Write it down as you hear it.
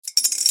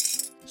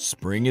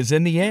Spring is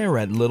in the air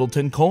at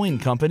Littleton Coin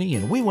Company,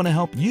 and we want to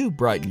help you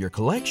brighten your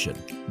collection.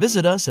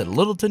 Visit us at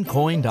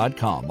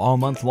littletoncoin.com all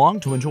month long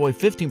to enjoy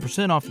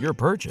 15% off your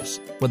purchase.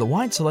 With a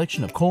wide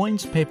selection of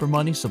coins, paper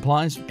money,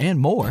 supplies, and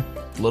more,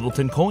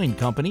 Littleton Coin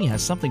Company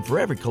has something for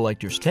every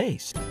collector's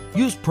taste.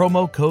 Use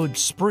promo code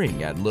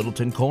SPRING at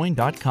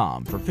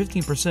littletoncoin.com for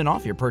 15%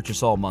 off your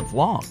purchase all month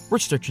long.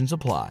 Restrictions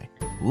apply.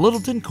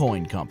 Littleton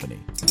Coin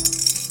Company.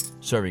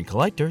 Serving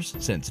collectors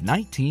since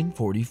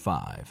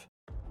 1945.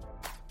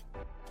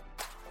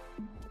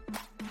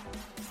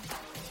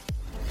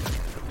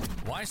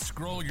 Why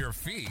scroll your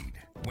feed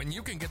when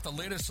you can get the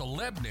latest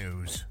celeb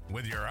news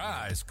with your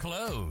eyes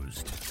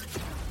closed?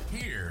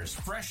 Here's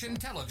fresh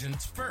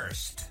intelligence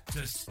first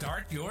to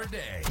start your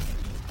day.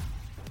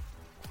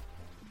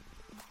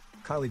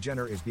 Kylie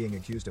Jenner is being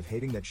accused of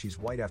hating that she's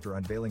white after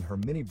unveiling her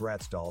mini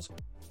Bratz dolls,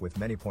 with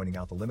many pointing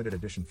out the limited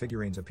edition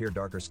figurines appear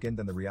darker skinned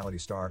than the reality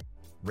star.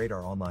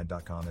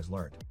 RadarOnline.com has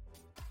learned.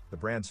 The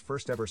brand's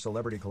first ever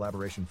celebrity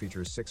collaboration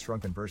features 6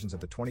 shrunken versions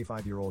of the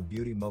 25-year-old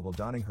beauty mogul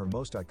donning her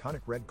most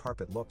iconic red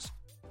carpet looks.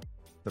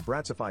 The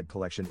Bratzified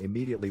collection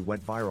immediately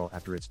went viral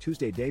after its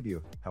Tuesday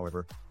debut.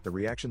 However, the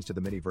reactions to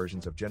the mini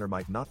versions of Jenner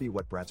might not be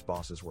what Bratz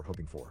bosses were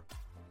hoping for.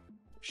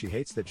 She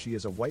hates that she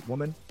is a white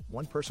woman,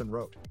 one person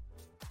wrote.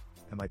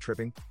 Am I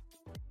tripping?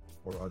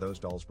 Or are those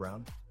dolls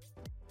brown?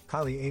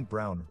 Kylie ain't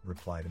brown,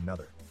 replied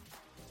another.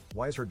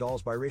 Why is her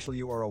dolls biracial?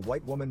 You are a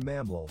white woman,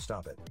 ma'am, lol,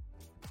 stop it.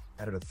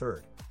 Added a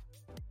third.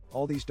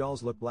 All these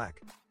dolls look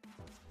black.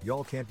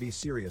 Y'all can't be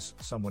serious,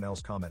 someone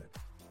else commented.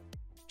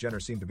 Jenner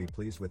seemed to be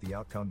pleased with the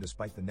outcome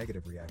despite the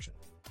negative reaction.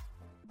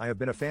 I have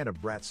been a fan of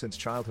Bratz since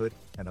childhood,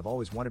 and I've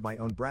always wanted my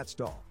own Bratz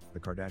doll, the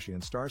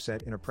Kardashian star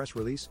said in a press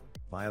release,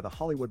 via The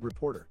Hollywood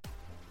Reporter.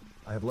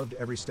 I have loved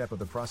every step of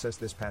the process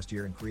this past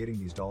year in creating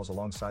these dolls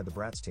alongside the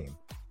Bratz team.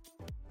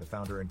 The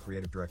founder and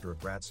creative director of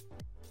Bratz,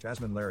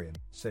 Jasmine Larian,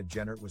 said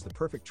Jenner was the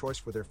perfect choice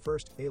for their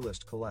first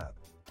A-list collab.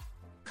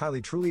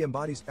 Kylie truly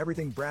embodies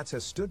everything Bratz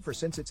has stood for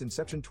since its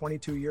inception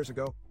 22 years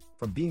ago,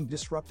 from being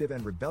disruptive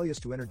and rebellious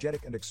to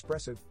energetic and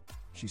expressive,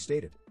 she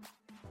stated.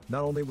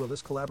 Not only will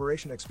this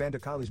collaboration expand to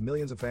Kylie's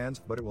millions of fans,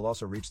 but it will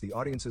also reach the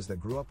audiences that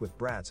grew up with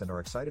Bratz and are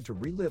excited to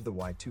relive the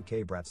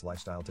Y2K Bratz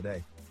lifestyle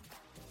today.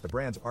 The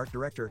brand's art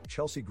director,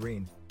 Chelsea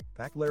Green,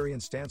 backed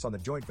Larian's stance on the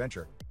joint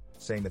venture,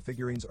 saying the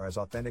figurines are as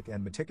authentic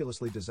and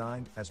meticulously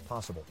designed as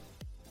possible.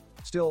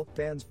 Still,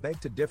 fans beg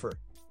to differ,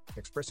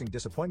 expressing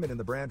disappointment in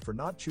the brand for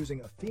not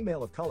choosing a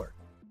female of color.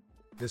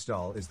 This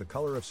doll is the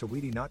color of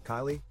Saweetie, not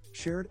Kylie,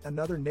 shared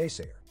another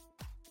naysayer.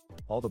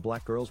 All the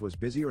black girls was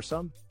busy or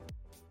some?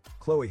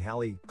 Chloe,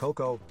 Halle,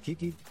 Coco,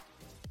 Kiki?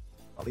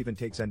 I'll even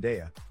take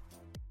Zendaya.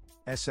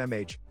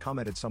 SMH,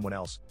 commented someone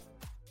else.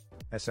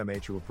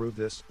 SMH, who approved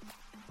this?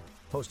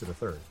 Posted a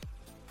third.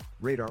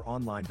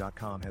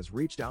 RadarOnline.com has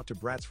reached out to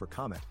Bratz for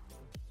comment.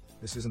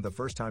 This isn't the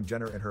first time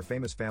Jenner and her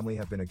famous family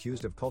have been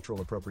accused of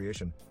cultural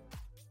appropriation.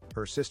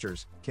 Her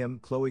sisters, Kim,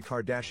 Khloe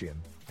Kardashian,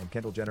 and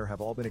Kendall Jenner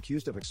have all been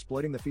accused of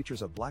exploiting the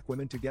features of black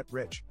women to get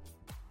rich.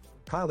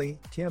 Kylie,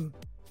 Kim,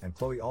 and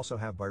Khloe also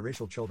have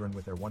biracial children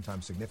with their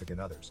one-time significant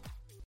others.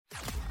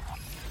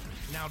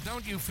 Now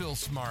don't you feel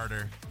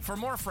smarter? For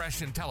more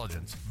fresh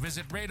intelligence,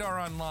 visit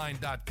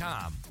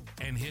RadarOnline.com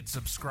and hit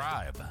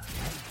subscribe.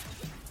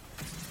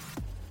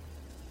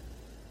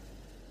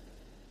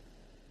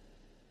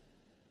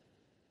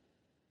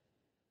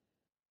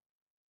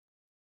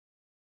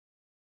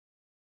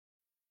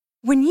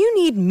 When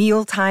you need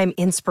mealtime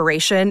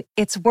inspiration,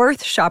 it's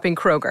worth shopping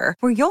Kroger,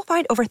 where you'll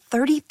find over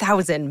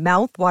 30,000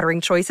 mouth-watering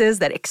choices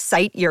that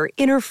excite your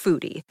inner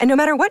foodie. And no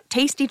matter what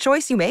tasty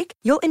choice you make,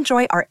 you'll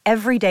enjoy our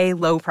everyday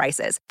low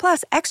prices,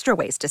 plus extra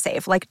ways to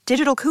save, like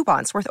digital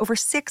coupons worth over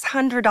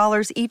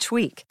 $600 each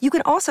week. You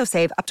can also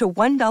save up to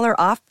 $1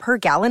 off per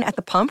gallon at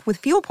the pump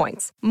with fuel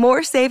points.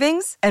 More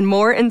savings and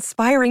more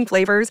inspiring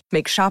flavors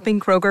make shopping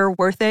Kroger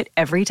worth it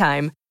every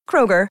time.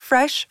 Kroger,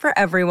 fresh for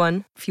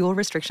everyone. Fuel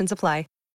restrictions apply.